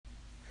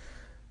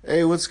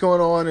Hey, what's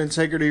going on,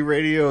 Integrity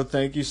Radio?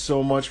 Thank you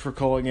so much for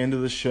calling into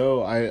the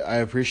show. I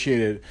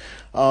appreciate it.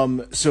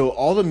 So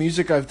all the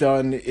music I've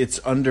done, it's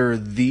under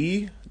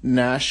the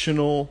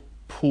National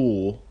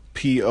Pool,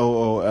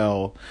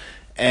 Pool,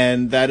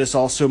 and that is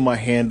also my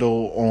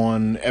handle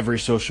on every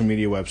social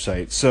media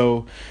website.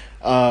 So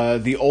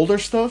the older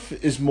stuff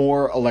is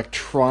more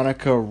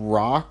electronica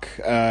rock.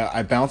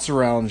 I bounce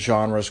around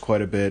genres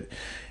quite a bit,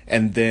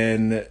 and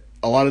then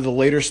a lot of the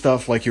later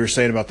stuff, like you were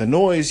saying about the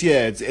noise,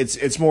 yeah,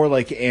 it's more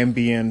like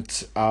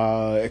ambient,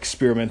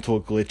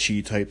 experimental,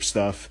 glitchy type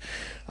stuff.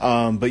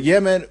 But yeah,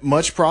 man,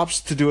 much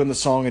props to doing the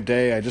song a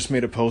day. I just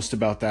made a post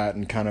about that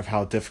and kind of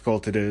how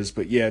difficult it is.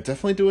 But yeah,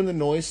 definitely doing the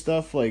noise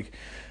stuff. Like,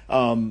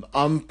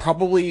 I'm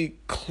probably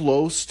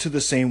close to the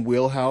same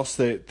wheelhouse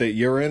that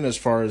you're in as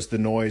far as the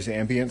noise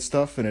ambient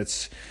stuff, and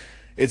it's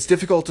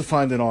difficult to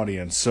find an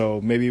audience. So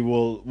maybe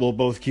we'll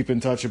both keep in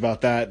touch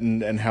about that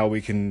and how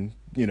we can,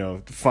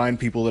 find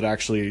people that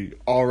actually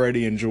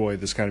already enjoy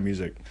this kind of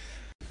music.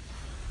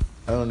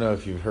 I don't know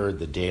if you've heard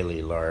the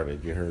Daily Larb.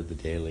 Have you heard the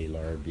Daily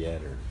Larb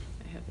yet? Or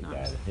I have the not.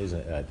 guy,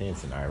 I think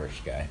it's an Irish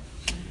guy,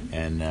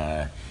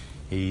 and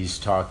he's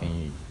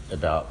talking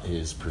about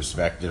his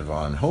perspective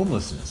on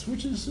homelessness,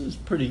 which is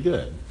pretty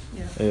good.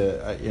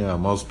 Yeah.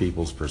 Most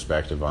people's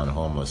perspective on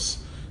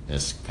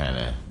homelessness kind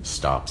of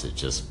stops at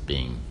just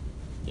being,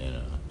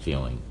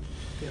 feeling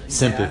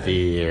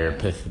sympathy bad. or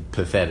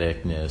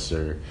patheticness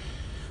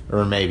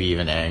or maybe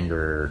even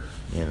anger,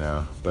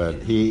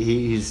 But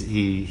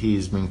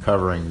he's been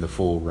covering the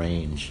full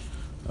range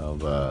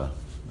of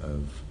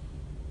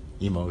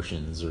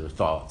emotions or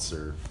thoughts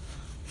or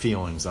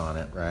feelings on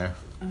it, right?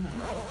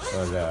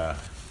 Uh-huh.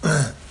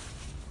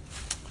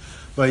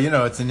 But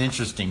it's an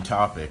interesting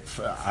topic.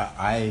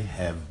 I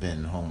have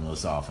been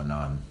homeless off and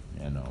on,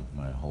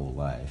 my whole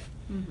life,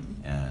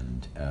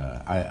 and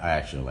I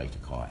actually like to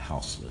call it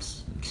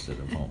houseless instead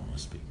of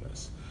homeless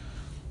because.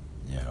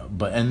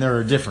 And there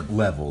are different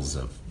levels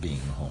of being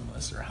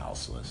homeless or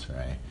houseless,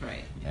 right?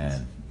 Right.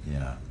 And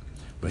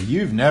but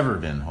you've never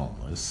been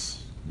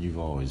homeless. You've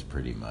always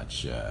pretty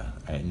much,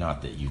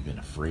 not that you've been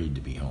afraid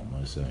to be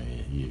homeless.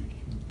 You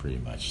pretty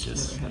much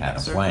just had a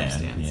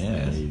plan.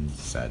 Yeah, you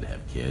decided to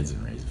have kids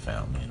and raise a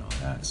family and all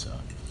that. So,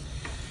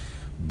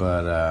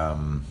 but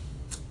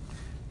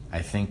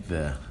I think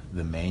the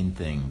main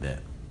thing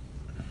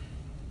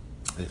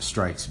that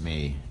strikes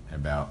me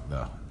about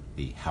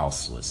the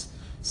houseless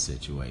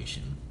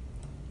situation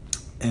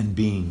and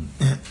being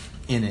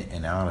in it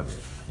and out of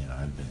it.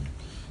 I've been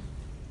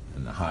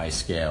in the high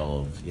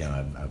scale of,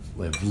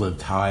 I've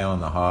lived high on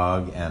the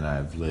hog and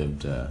I've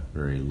lived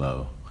very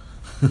low.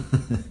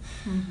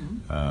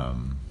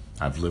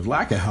 I've lived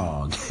like a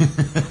hog.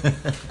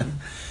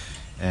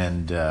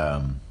 And,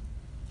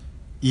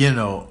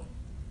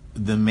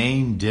 the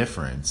main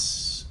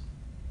difference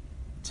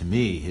to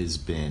me has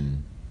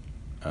been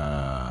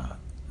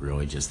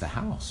really just the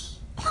house.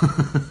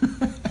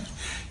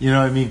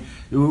 Well,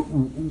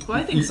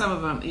 I think some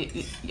of them.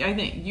 I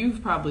think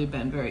you've probably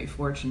been very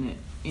fortunate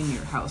in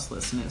your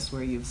houselessness,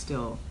 where you've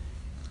still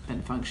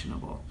been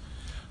functionable.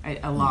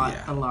 A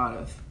lot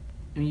of.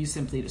 You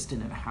simply just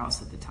didn't have a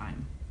house at the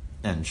time,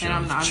 and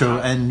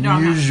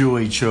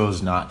usually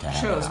chose not to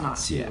have. Chose a house. not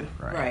to. Yeah,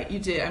 right. You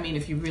did.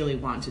 If you really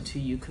wanted to,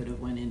 you could have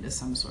went into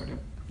some sort of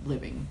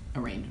living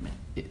arrangement.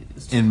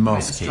 In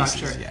most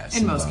cases, yes.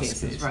 In most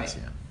cases, right.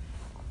 Yeah.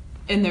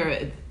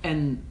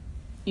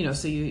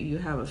 So you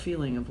have a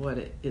feeling of what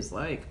it is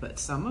like, but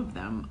some of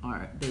them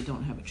they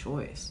don't have a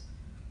choice.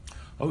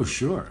 Oh,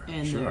 sure,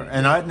 And sure. they're-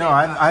 And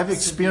I've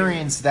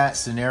experienced that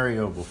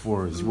scenario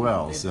before as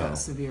well. They've So got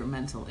severe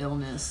mental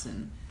illness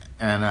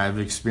and I've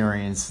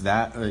experienced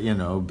that.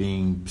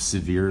 Being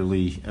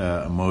severely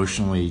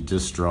emotionally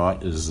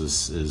distraught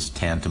is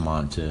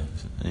tantamount to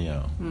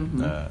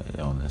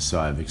illness. So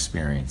I've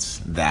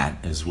experienced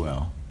that as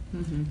well.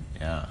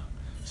 Yeah.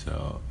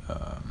 So.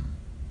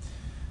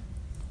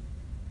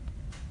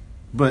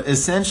 But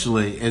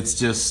essentially, it's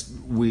just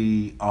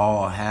we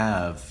all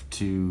have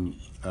to.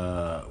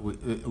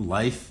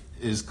 Life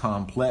is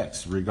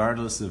complex,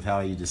 regardless of how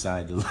you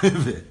decide to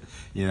live it.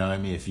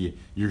 If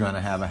you're going to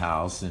have a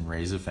house and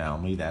raise a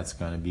family, that's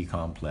going to be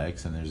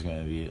complex, and there's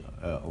going to be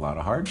a lot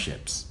of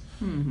hardships.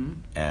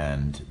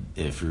 And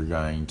if you're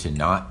going to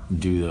not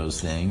do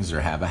those things or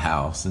have a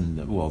house,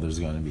 there's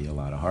going to be a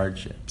lot of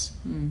hardships.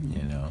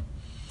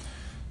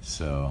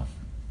 So,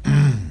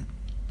 and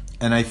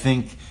I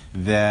think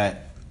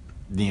that.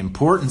 The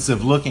importance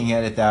of looking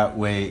at it that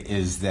way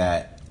is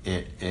that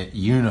it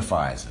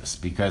unifies us,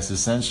 because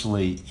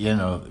essentially,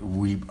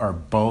 we are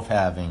both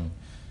having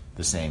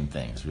the same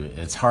things.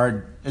 It's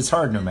hard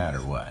no matter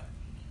what.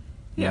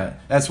 Yeah.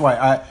 That's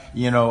why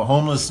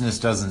homelessness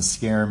doesn't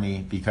scare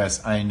me,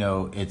 because I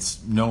know it's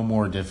no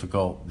more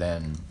difficult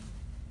than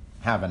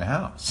having a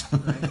house.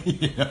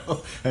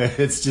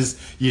 It's just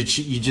you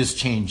just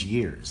change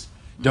gears.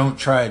 Don't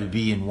try to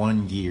be in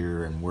one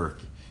gear and work.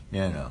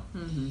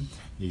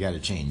 You got to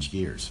change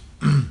gears.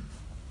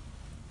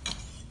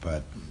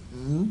 But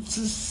it's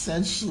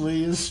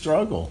essentially a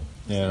struggle.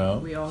 You know,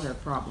 We all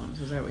have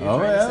problems. Is that what you're oh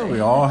trying yeah, to say?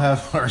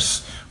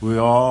 we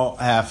all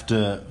have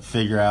to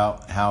figure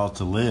out how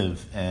to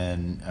live,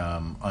 and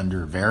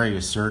under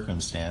various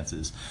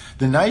circumstances.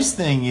 The nice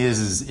thing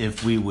is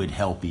if we would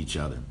help each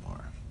other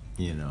more.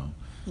 You know,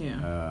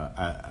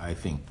 I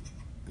think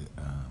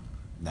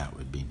that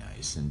would be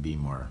nice, and be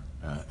more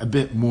a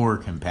bit more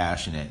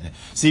compassionate.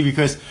 See,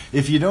 because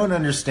if you don't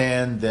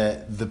understand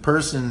that the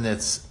person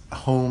that's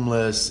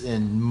homeless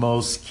in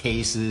most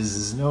cases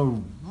is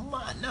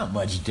not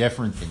much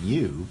different than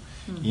you,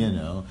 you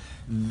know,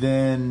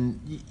 then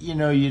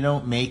you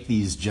don't make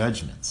these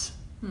judgments.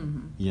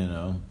 You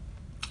know,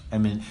 I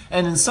mean,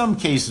 and in some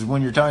cases,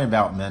 when you're talking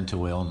about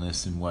mental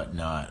illness and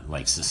whatnot,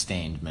 like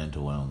sustained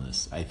mental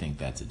illness, I think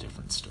that's a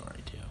different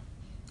story too.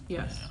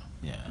 Yes.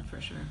 Yeah.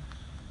 For sure.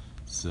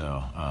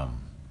 So,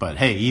 but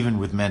hey, even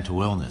with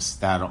mental illness,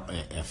 that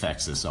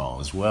affects us all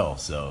as well.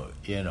 So,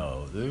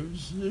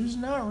 there's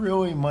not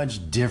really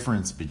much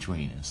difference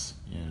between us,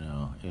 in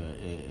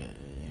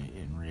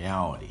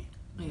reality.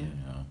 Yeah.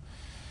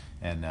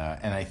 And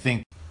I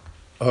think.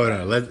 Hold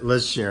on,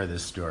 let's share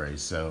this story.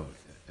 So,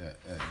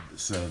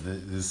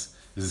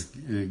 this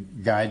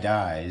guy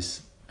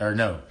dies, or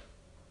no,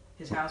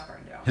 His house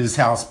burned down. his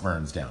house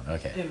burns down.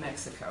 Okay. In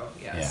Mexico,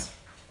 yes.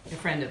 A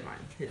friend of mine,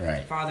 his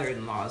Right.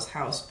 father-in-law's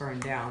house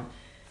burned down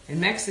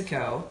in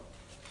Mexico.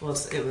 Well,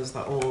 it was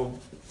the old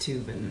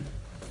tube and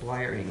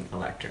wiring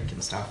electric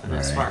and stuff, and it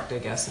Right. sparked, I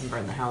guess, and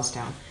burned the house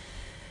down.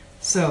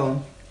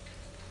 So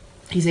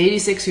he's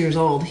 86 years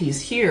old.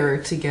 He's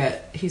here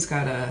he's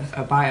got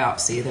a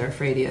biopsy. They're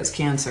afraid he has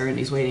cancer, and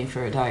he's waiting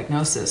for a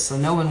diagnosis. So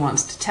no one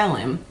wants to tell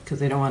him because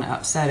they don't want to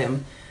upset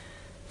him,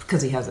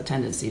 because he has a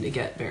tendency to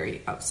get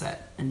very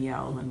upset and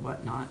yell and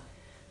whatnot.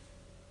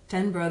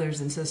 10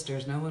 brothers and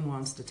sisters, no one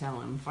wants to tell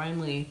him.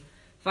 Finally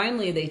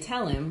they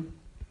tell him,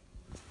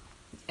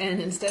 and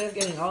instead of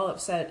getting all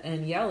upset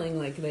and yelling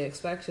like they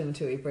expect him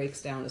to, he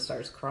breaks down and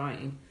starts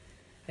crying.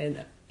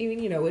 And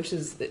even, which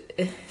is,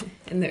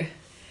 and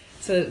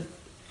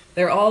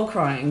they're all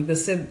crying.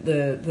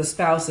 The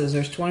spouses,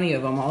 there's 20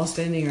 of them, all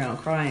standing around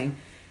crying.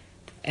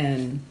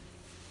 And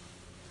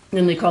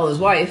then they call his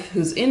wife,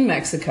 who's in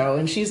Mexico,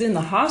 and she's in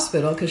the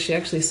hospital because she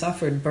actually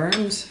suffered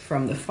burns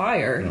from the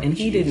fire, and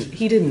he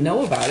didn't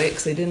know about it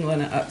because they didn't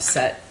want to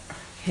upset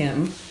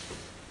him.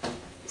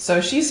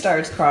 So she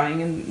starts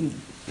crying, and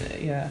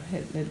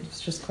it's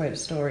just quite a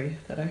story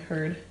that I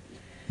heard.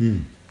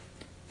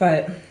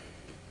 But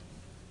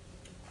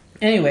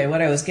anyway,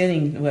 what I was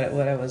going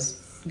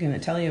to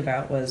tell you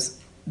about was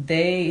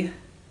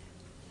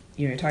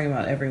you're talking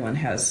about everyone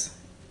has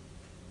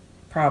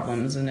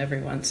problems and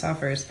everyone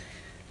suffers.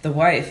 The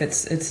wife,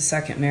 it's a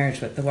second marriage,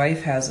 but the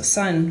wife has a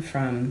son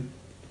from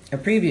a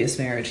previous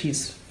marriage.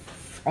 He's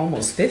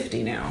almost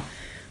 50 now,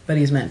 but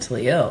he's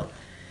mentally ill.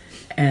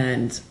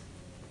 And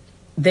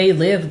they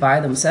live by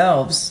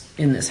themselves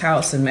in this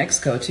house in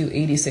Mexico, two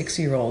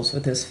 86-year-olds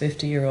with this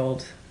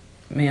 50-year-old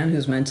man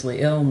who's mentally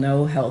ill,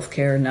 no health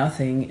care,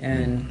 nothing.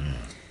 And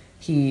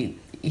they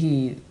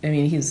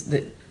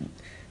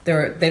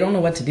don't know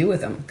what to do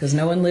with him because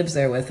no one lives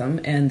there with them,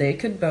 and they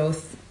could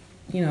both,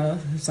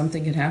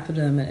 something could happen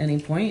to them at any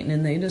point,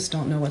 and they just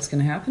don't know what's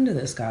going to happen to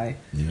this guy.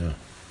 Yeah.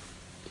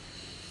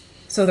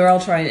 So they're all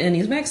trying, and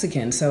he's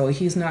Mexican, so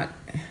he's not,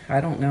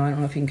 I don't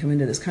know if he can come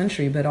into this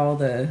country, but all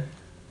the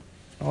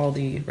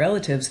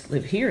relatives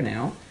live here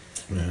now.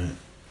 Right.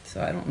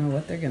 So I don't know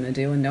what they're going to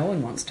do, and no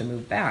one wants to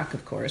move back,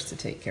 of course, to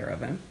take care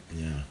of him.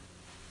 Yeah.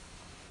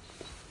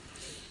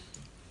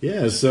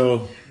 Yeah,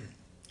 so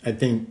I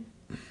think,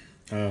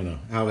 I don't know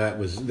how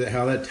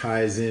that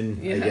ties in,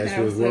 I guess,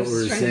 with what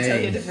we're saying. I was trying to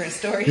tell you a different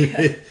story.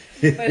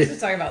 But I was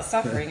just talking about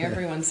suffering.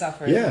 Everyone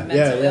suffers from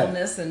mental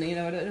illness, and,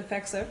 it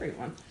affects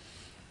everyone.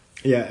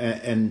 Yeah,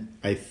 and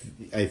I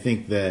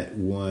think that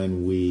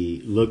when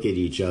we look at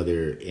each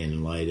other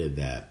in light of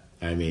that,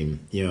 I mean,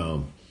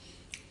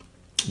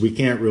 we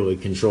can't really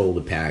control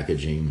the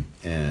packaging,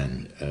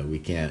 and we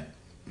can't.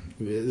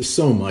 There's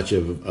so much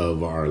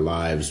of our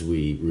lives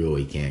we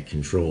really can't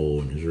control,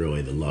 and it's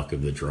really the luck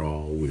of the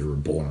draw. We were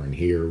born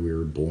here, we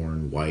were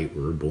born white,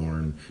 we were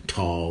born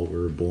tall, we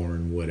were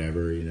born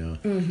whatever,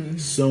 Mm-hmm.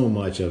 So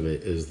much of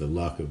it is the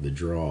luck of the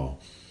draw.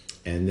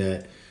 And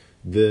that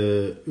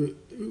the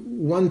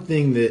one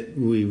thing that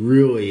we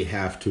really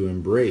have to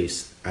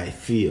embrace, I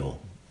feel,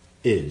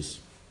 is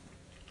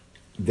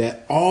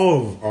that all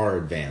of our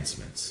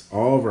advancements,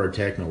 all of our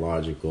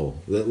technological,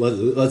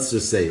 let's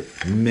just say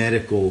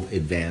medical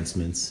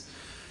advancements,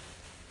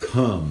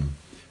 come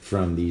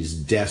from these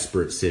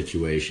desperate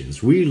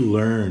situations. We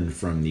learn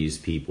from these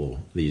people,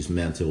 these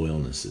mental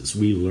illnesses.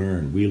 We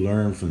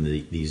learn from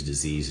these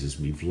diseases.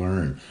 We've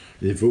learned.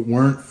 If it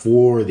weren't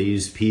for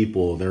these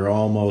people, they're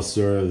almost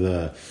sort of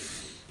the,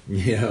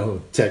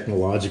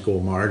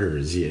 technological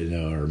martyrs,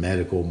 or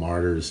medical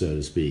martyrs, so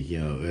to speak.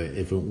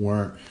 If it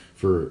weren't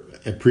for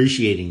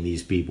appreciating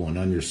these people and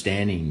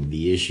understanding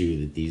the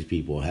issue that these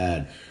people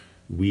had,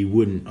 we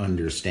wouldn't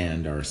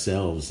understand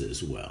ourselves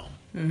as well.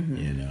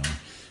 Mm-hmm.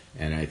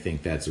 And I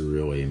think that's a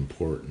really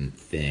important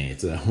thing.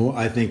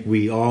 I think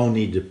we all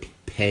need to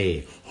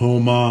pay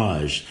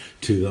homage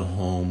to the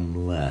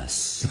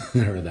homeless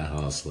or the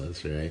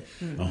houseless, right?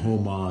 A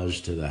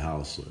homage to the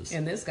houseless.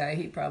 And this guy,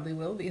 he probably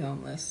will be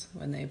homeless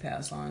when they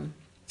pass on.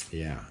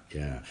 Yeah.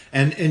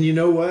 And you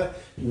know what?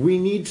 We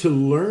need to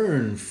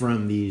learn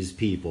from these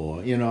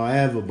people. You know, I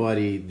have a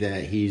buddy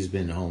that he's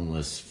been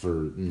homeless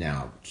for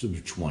now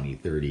 20,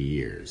 30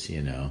 years,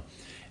 you know.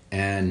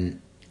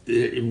 And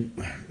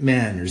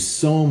man, there's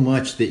so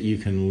much that you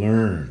can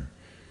learn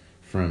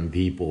from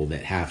people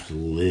that have to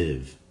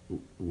live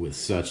with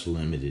such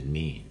limited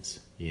means,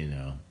 you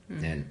know.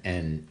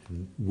 And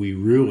we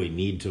really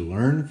need to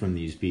learn from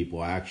these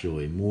people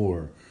actually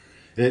more.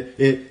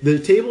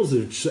 The tables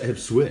have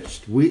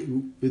switched.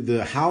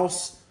 The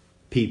house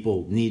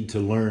people need to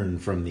learn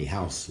from the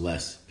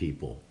houseless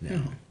people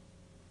now.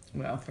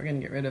 Well, if we're going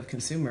to get rid of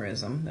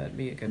consumerism, that'd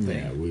be a good thing.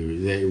 Yeah,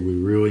 we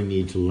really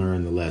need to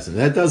learn the lesson.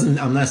 That doesn't.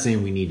 I'm not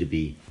saying we need to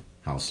be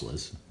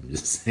houseless. I'm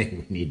just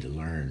saying we need to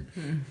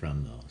learn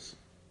from those.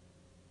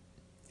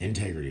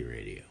 Integrity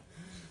Radio.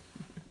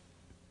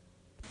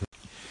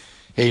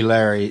 Hey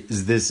Larry,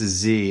 this is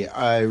Z.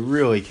 I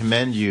really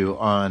commend you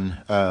on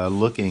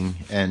looking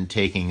and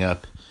taking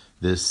up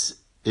this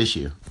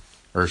issue,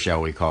 or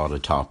shall we call it a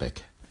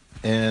topic.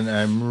 And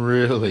I'm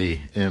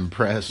really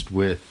impressed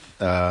with,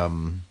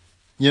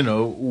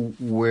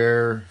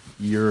 where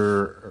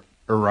you're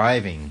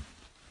arriving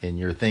in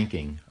your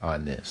thinking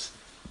on this.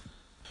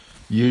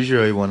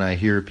 Usually when I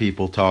hear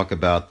people talk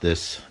about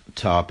this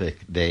topic,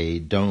 they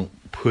don't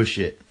push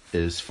it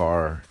as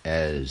far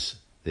as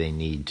they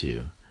need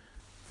to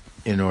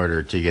in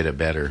order to get a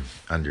better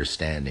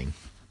understanding.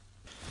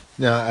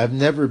 Now, I've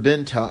never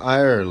been to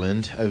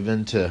Ireland. I've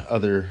been to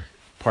other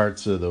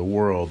parts of the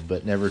world,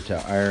 but never to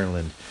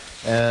Ireland.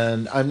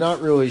 And I'm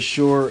not really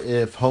sure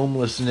if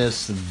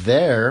homelessness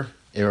there,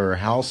 or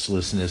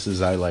houselessness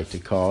as I like to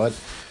call it,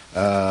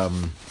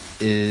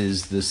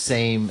 is the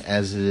same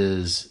as it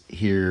is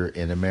here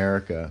in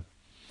America.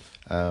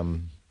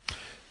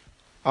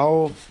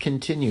 I'll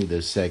continue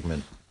this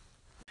segment.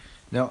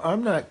 Now,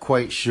 I'm not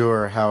quite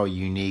sure how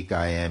unique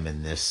I am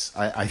in this.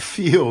 I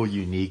feel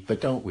unique, but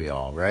don't we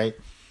all, right?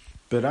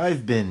 But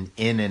I've been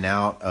in and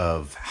out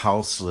of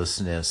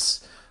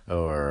houselessness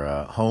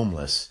or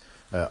homeless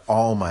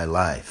all my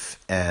life,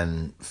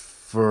 and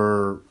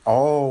for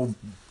all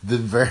the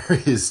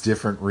various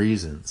different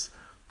reasons.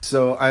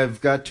 So I've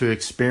got to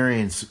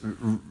experience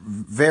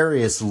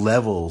various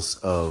levels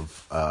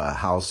of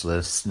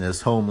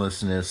houselessness,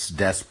 homelessness,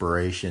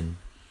 desperation,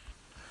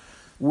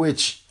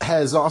 which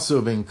has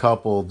also been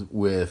coupled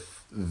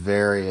with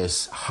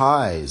various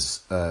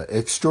highs,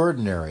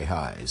 extraordinary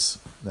highs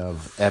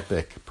of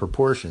epic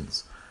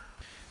proportions.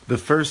 The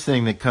first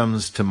thing that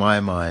comes to my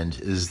mind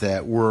is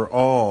that we're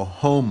all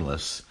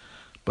homeless,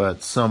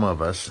 but some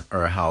of us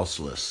are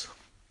houseless.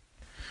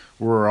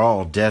 We're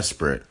all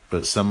desperate,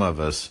 but some of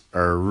us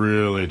are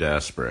really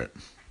desperate,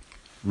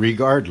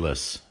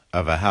 regardless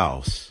of a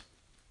house.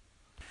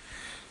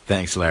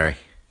 Thanks, Larry.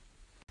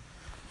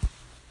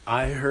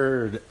 I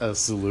heard a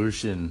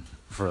solution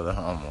for the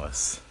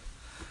homeless,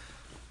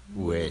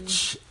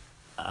 which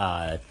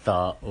I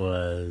thought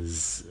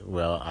was,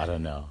 well, I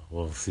don't know.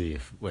 We'll see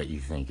what you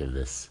think of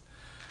this.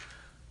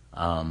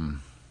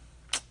 And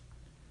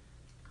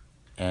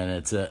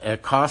it's a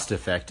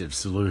cost-effective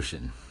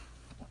solution.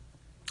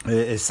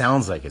 It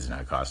sounds like it's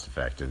not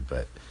cost-effective,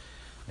 but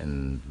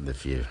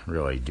if you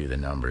really do the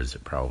numbers,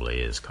 it probably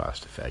is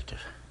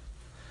cost-effective.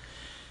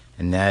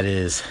 And that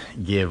is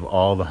give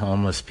all the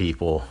homeless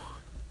people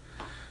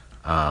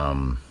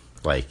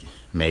like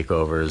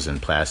makeovers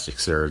and plastic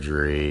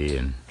surgery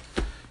and,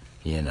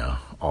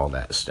 all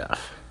that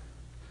stuff.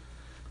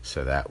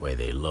 So that way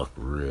they look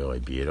really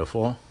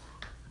beautiful.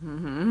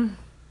 Mm-hmm.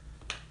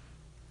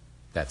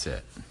 That's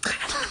it.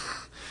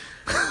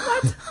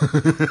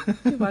 What?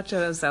 You watch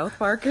it on South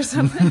Park or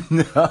something?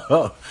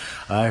 No,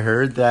 I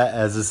heard that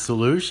as a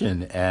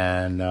solution,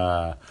 and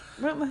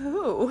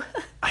Who?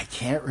 I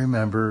can't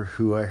remember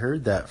who I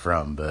heard that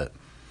from, but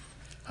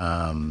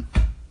I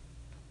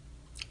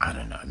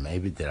don't know.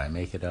 Maybe did I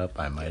make it up?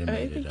 I might have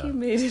made it up. I think you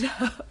made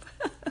it up.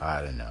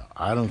 I don't know.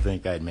 I don't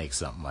think I'd make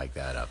something like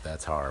that up.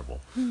 That's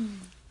horrible.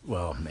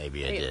 Well,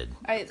 maybe I did.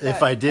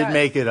 If I did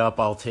make it up,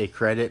 I'll take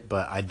credit,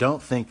 but I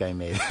don't think I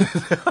made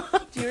it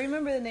up. Do you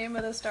remember the name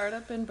of the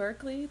startup in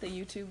Berkeley, the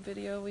YouTube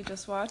video we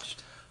just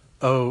watched?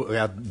 Oh,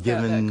 yeah,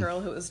 that girl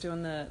who was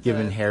doing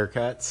giving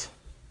haircuts?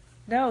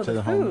 No, the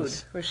food,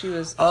 homeless. where she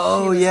was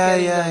getting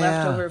the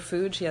leftover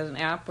food. She has an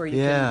app where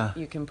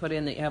you can put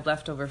in that you have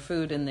leftover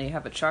food, and they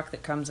have a truck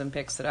that comes and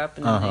picks it up,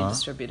 and then they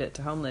distribute it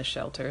to homeless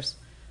shelters.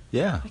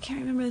 Yeah. I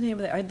can't remember the name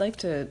of it. I'd like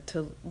to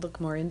look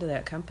more into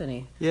that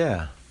company.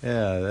 Yeah,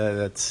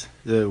 that's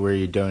where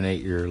you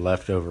donate your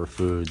leftover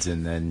foods,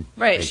 and then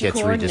it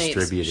gets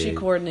redistributed. She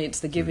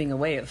coordinates the giving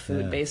away of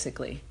food,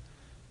 basically.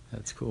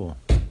 That's cool.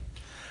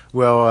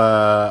 Well,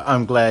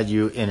 I'm glad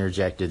you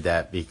interjected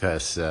that,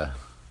 because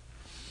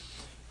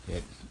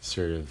it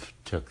sort of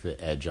took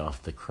the edge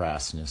off the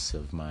crassness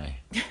of my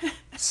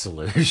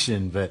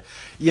solution. But,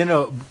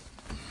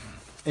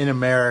 in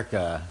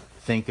America,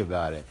 think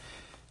about it.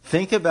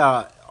 Think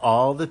about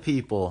all the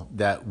people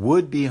that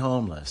would be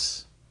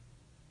homeless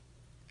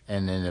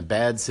and in a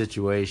bad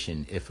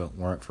situation if it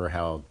weren't for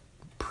how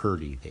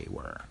pretty they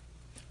were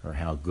or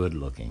how good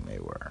looking they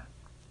were.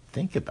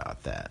 Think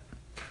about that.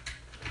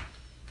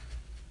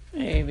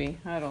 Maybe.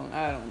 I don't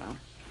know.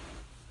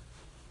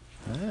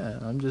 Yeah,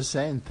 I'm just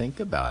saying,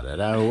 think about it.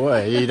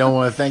 What? You don't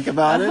want to think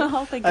about it?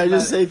 I'll think I about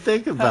just it. say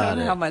think I about don't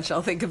know it. how much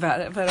I'll think about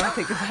it, but I'll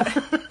think about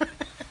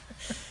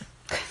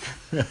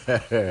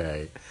it. All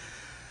right.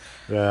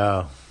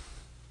 Well,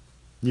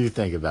 you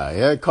think about it.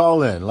 Yeah,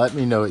 call in. Let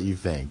me know what you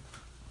think.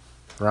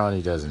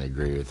 Ronnie doesn't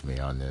agree with me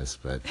on this,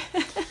 but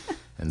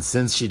and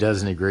since she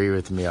doesn't agree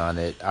with me on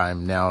it,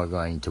 I'm now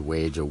going to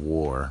wage a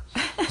war.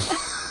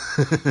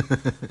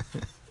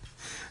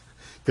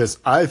 Because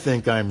I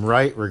think I'm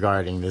right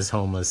regarding this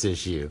homeless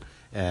issue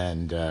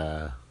and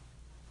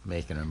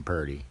making them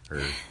pretty.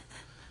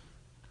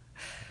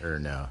 Or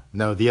no.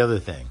 No, the other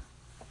thing.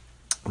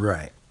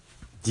 Right.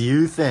 Do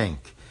you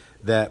think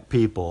that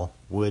people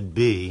would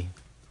be,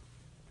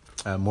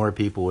 more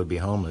people would be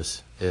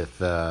homeless if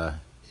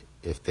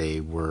they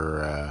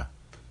were,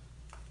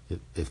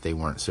 if they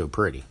weren't so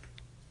pretty?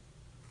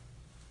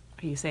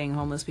 Are you saying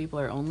homeless people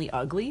are only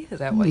ugly? Is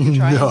that what you're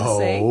trying to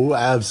say? No,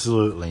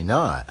 absolutely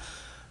not.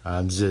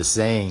 I'm just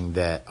saying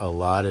that a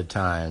lot of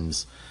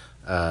times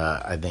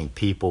I think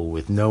people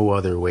with no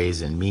other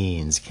ways and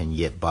means can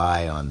get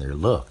by on their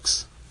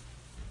looks.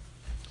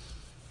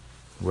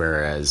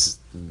 Whereas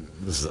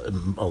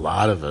a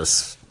lot of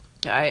us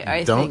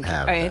I don't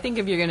have that. I think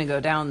if you're going to go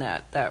down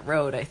that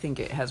road, I think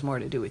it has more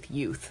to do with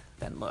youth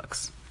than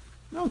looks.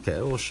 Okay,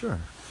 well, sure.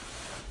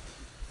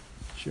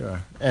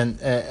 Sure. And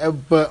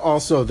but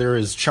also there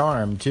is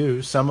charm,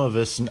 too. Some of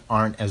us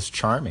aren't as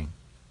charming.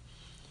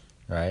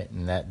 Right,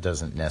 and that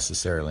doesn't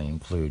necessarily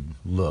include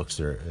looks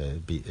or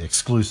be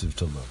exclusive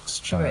to looks.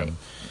 Charm, right.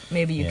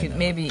 Maybe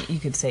you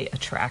could say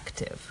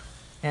attractive,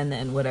 and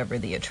then whatever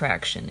the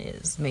attraction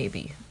is,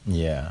 maybe.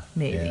 Yeah.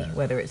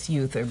 Whether it's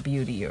youth or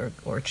beauty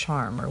or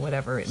charm or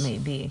whatever it may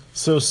be.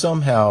 So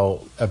somehow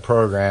a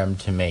program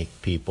to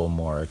make people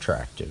more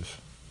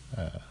attractive.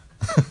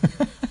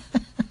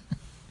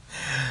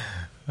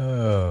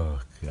 Oh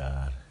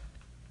God.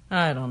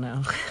 I don't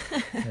know.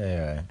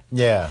 Anyway,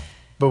 yeah.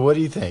 But what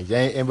do you think?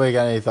 Anybody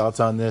got any thoughts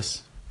on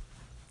this?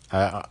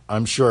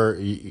 I'm sure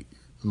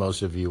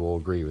most of you will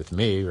agree with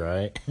me,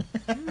 right?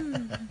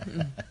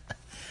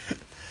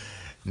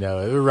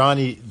 No,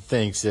 Ronnie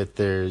thinks that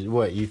there's...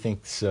 What, you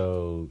think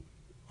so,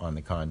 on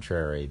the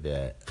contrary,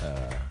 that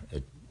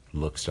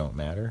looks don't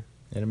matter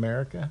in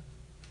America?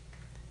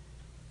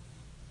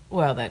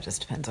 Well, that just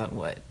depends on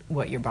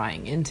what you're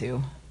buying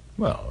into.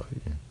 Well,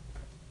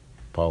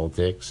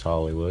 politics,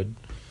 Hollywood...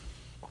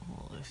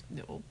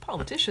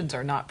 Politicians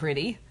are not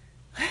pretty,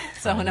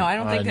 so no, I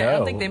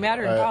don't think they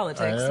matter in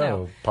politics. I know.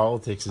 No,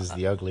 Politics is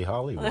the ugly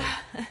Hollywood.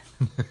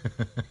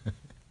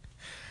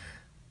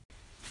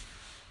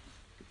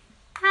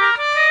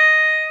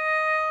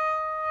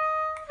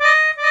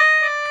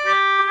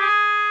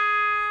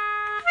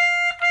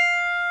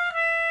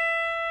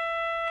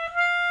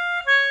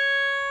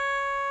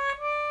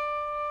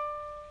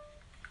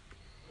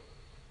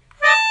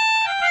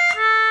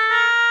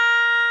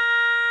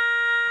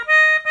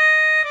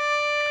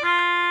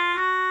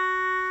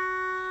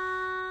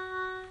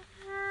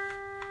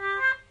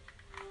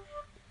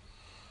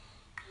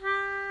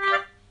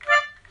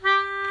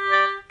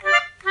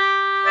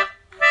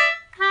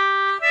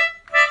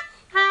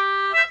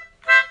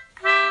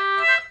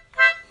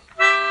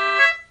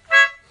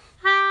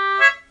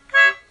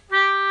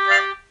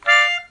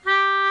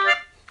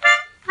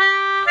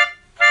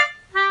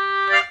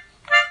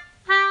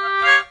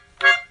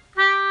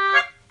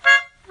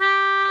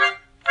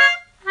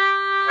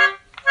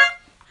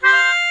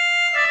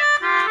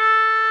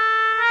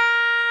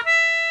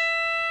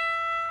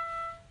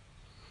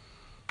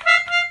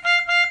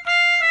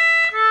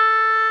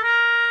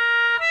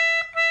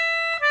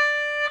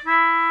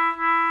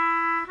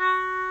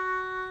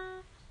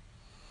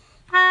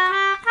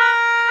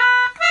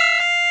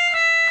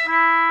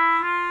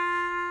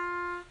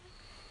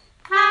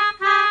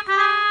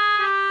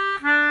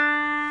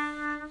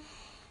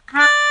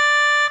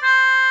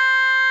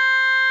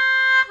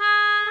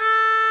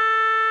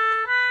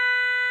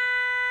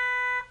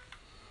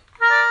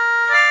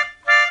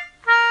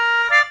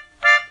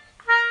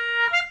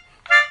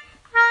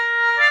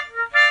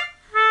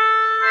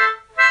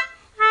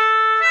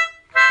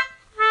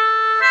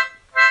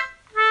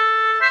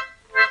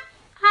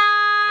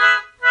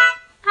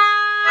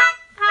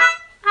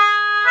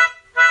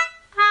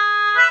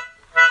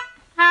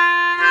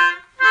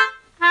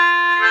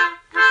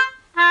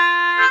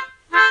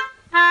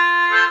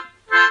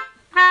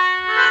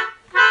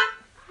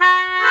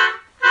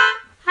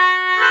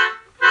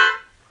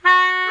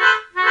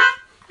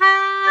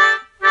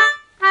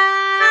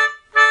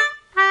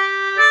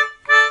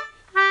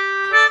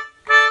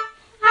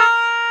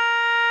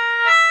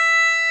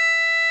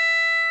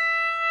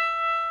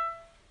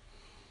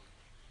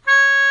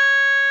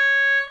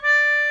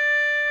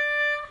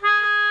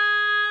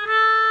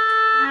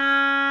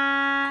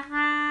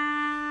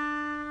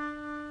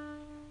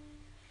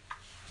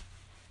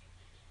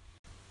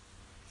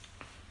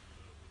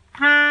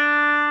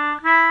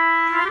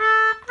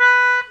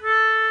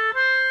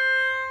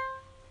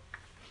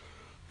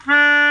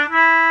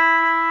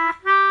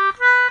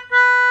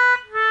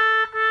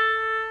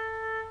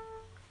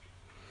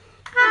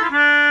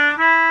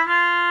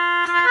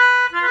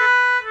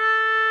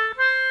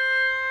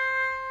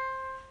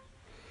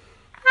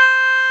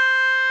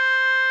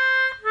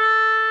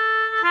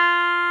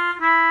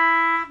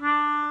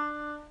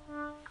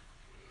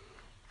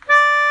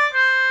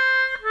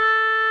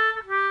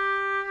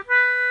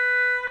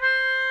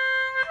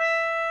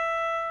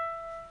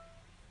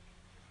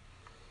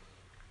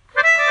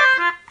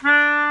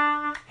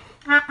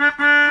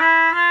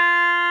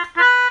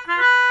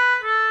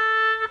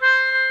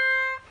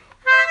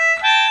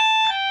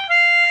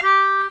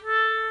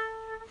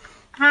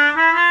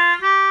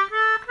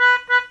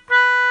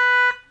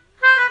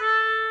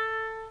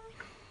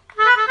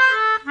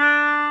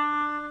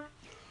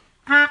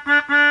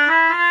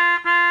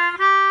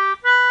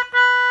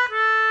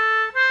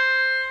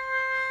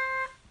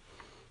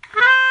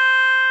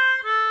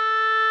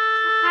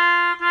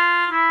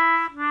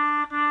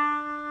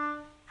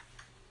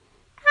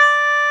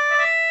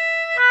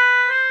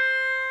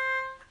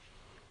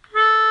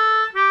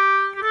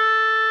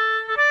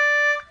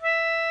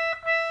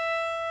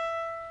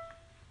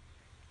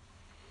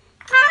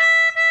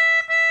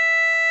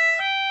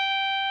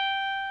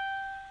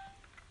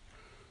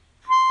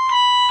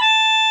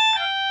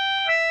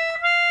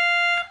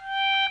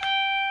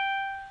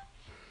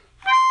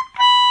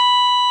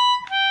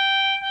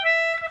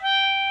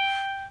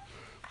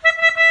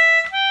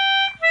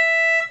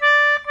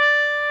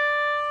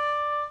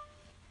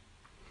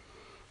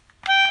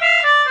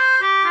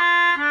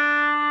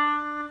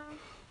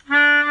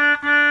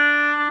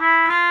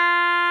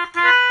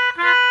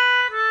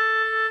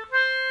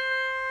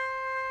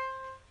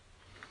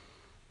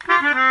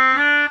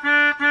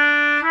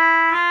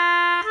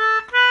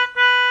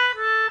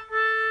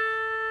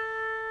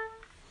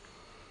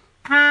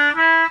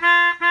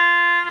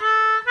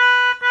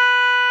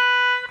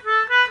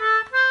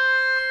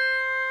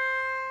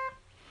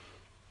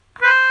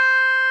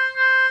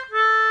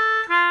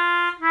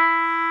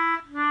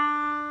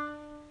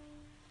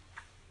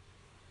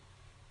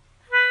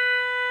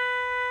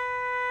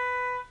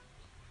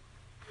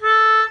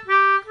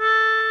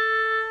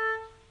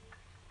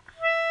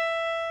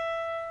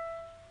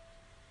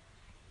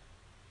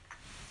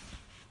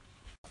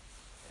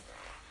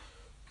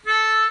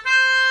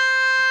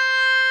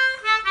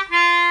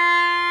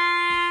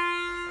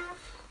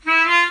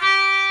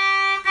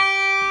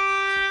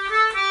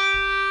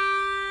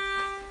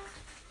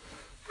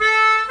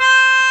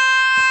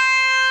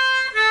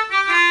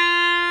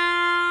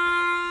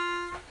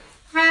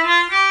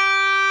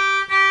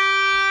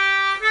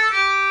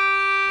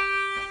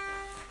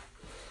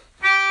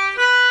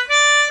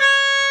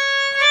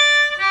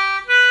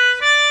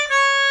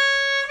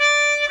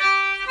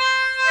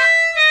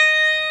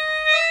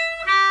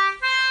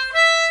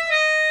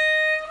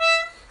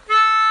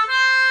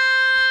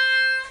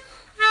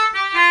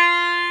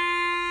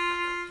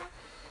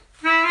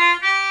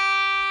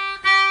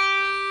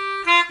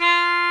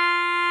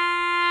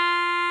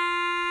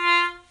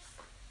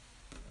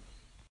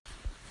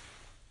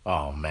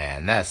 Oh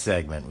man, that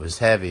segment was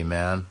heavy,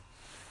 man.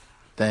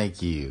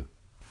 Thank you.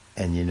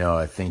 And you know,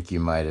 I think you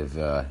might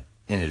have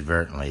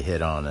inadvertently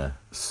hit on a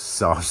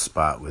soft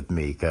spot with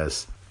me,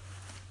 because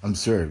I'm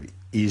sort of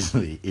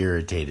easily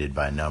irritated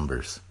by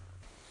numbers.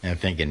 And I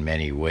think in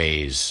many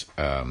ways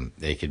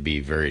they could be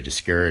very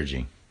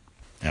discouraging.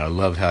 And I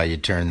love how you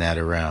turn that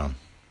around.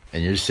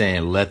 And you're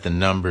saying let the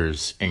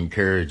numbers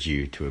encourage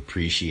you to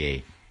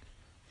appreciate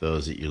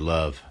those that you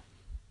love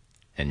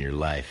and your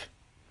life.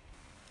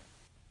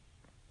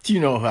 Do you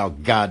know how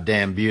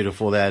goddamn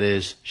beautiful that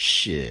is?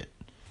 Shit.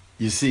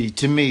 You see,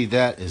 to me,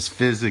 that is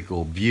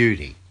physical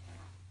beauty.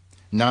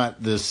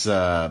 Not this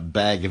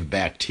bag of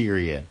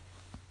bacteria.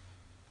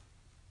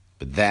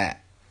 But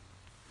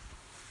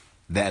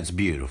that's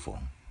beautiful.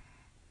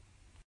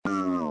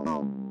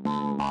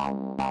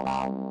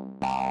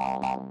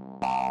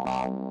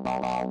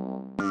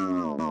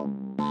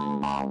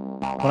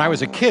 When I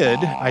was a kid,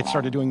 I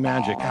started doing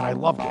magic, and I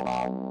loved it.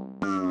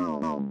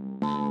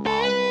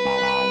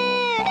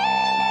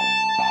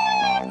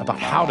 About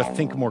how to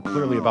think more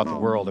clearly about the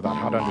world, about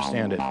how to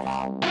understand it.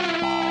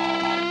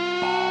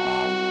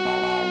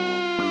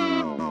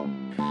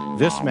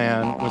 This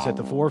man was at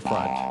the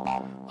forefront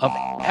of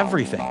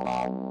everything.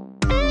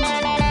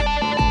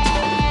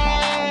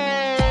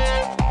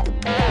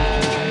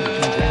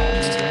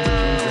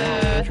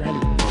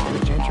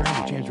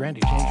 James Randi.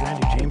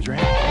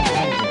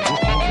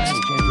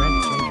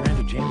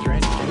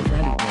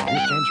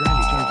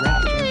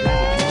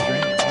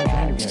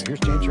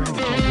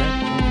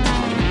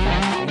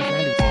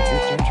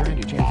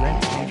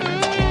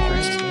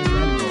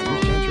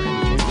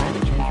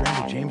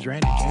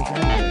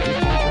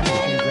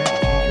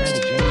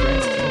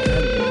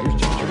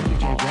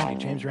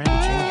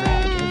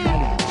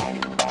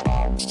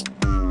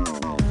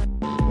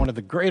 One of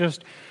the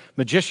greatest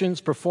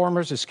magicians,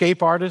 performers,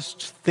 escape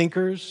artists,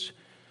 thinkers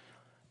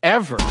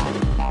ever.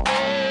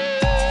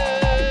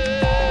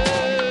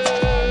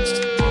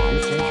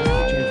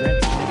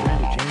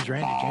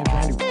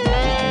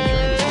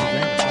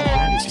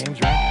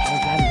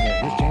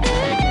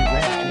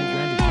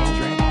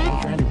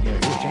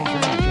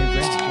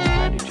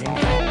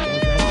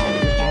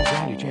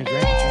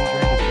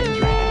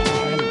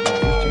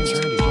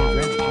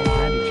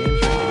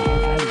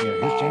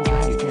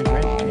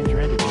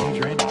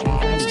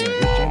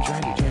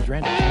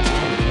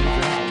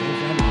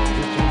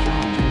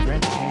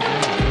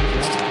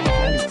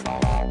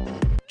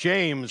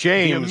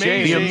 James,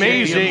 the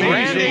amazing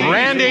Randy.